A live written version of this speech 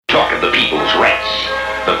talk of the people's rights.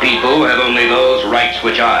 The people have only those rights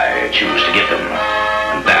which I choose to give them.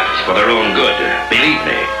 And that's for their own good, believe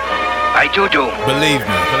me. I do. Believe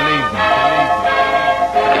me.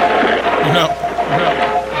 No.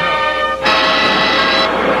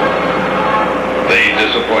 They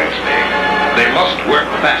disappoint me. They must work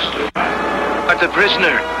faster. But the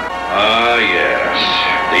prisoner. Ah, yes.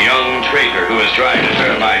 The young traitor who is trying to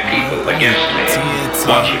turn my people against me.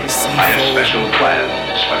 Watch him. I have special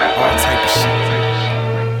plans for that one. Type of shit.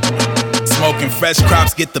 Smoking fresh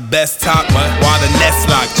crops, get the best top. While the nest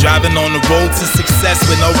locked, driving on the road to success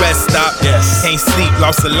with no rest stop. Yes. Can't sleep,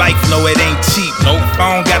 lost a life, no it ain't cheap. Nope.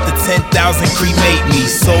 Phone got the 10,000, cremate me.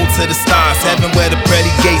 Sold to the stars, heaven where the pearly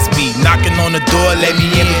gates be. Knocking on the door, let me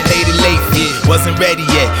in and pay the late fee. Wasn't ready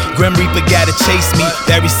yet, Grim Reaper gotta chase me.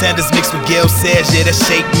 Barry Sanders mixed with Gail Sayers, yeah that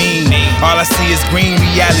shake me. All I see is green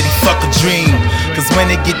reality, fuck a dream. Cause when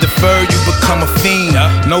it get deferred, you become a fiend.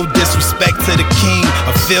 No disrespect to the king,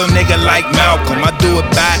 a field nigga like Malcolm, I do it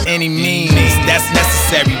by any means that's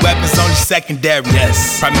necessary. Weapons only secondary.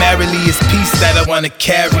 Yes. Primarily it's peace that I wanna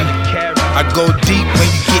carry. I go deep when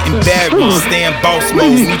you getting buried. Stay in boss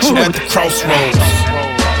mode, meet you at the crossroads.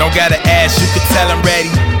 Don't gotta ask, you can tell I'm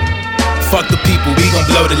ready. Fuck the people, we gon'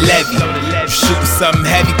 blow the levee. You shootin' something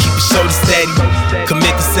heavy, keep your shoulders steady.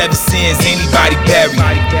 Commit the 7 sins, anybody bury.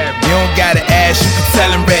 You don't gotta ask, you can tell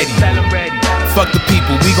I'm ready. Fuck the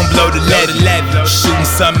people, we gon' blow the levee. Shooting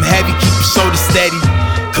something heavy, keep your shoulders steady.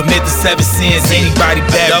 Commit the 7 sins, anybody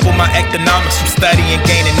bad. Double my economics from studying,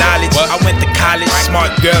 gaining knowledge. I went to college,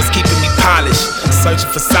 smart girls keeping me polished. Searching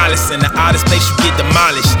for solace in the oddest place you get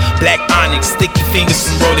demolished. Black onyx, sticky fingers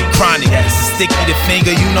from rolling chronic. Sticky the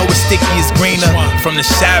finger, you know it's sticky as greener. From the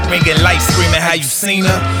shy bringing light, screaming how you seen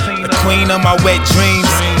her. The queen of my wet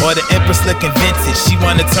dreams, or the empress looking vintage. She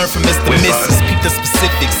wanna turn from Mr. Mrs. Peep the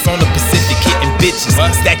specifics on the Pacific, hitting bitches,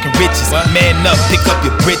 stacking riches. Man up, pick up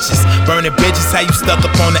your britches. Burning bridges, how you stuck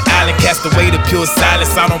up on the island, cast away the pure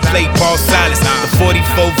silence. I don't play ball silence. The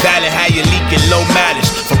 44 Valley, how you leaking low mileage.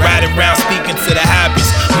 For riding around speaking to the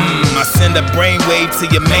hybrids. I send a brainwave to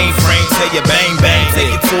your mainframe. Tell you bang bang,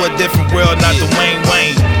 take it to a different world, not the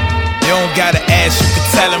Wayne. You don't gotta ask, you can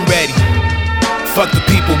tell I'm ready. Fuck the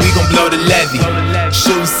people, we gon' blow the levee.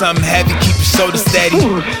 Shooting something heavy, keep your shoulders steady.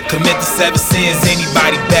 Commit the 7 sins,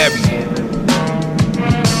 anybody bury.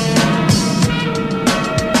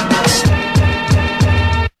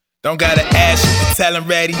 Don't gotta ask, you can tell I'm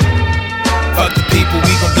ready. Fuck the people,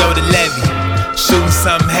 we gon' blow the levee. Shooting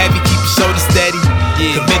something heavy, keep your shoulders steady.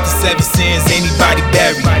 Commit the 7 sins, anybody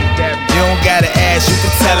bury. You don't gotta ask, you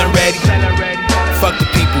can tell I'm ready. Fuck the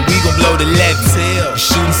people, we gon' blow the levee.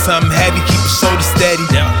 Shooting something heavy, keep your shoulders steady.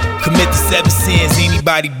 Commit the 7 sins,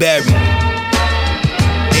 anybody bury.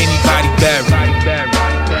 Anybody bury.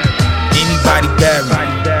 Anybody bury.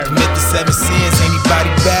 Commit the 7 sins, anybody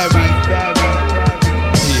bury.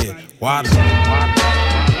 Water.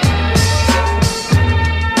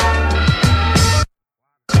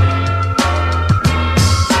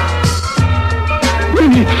 We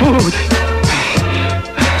need food.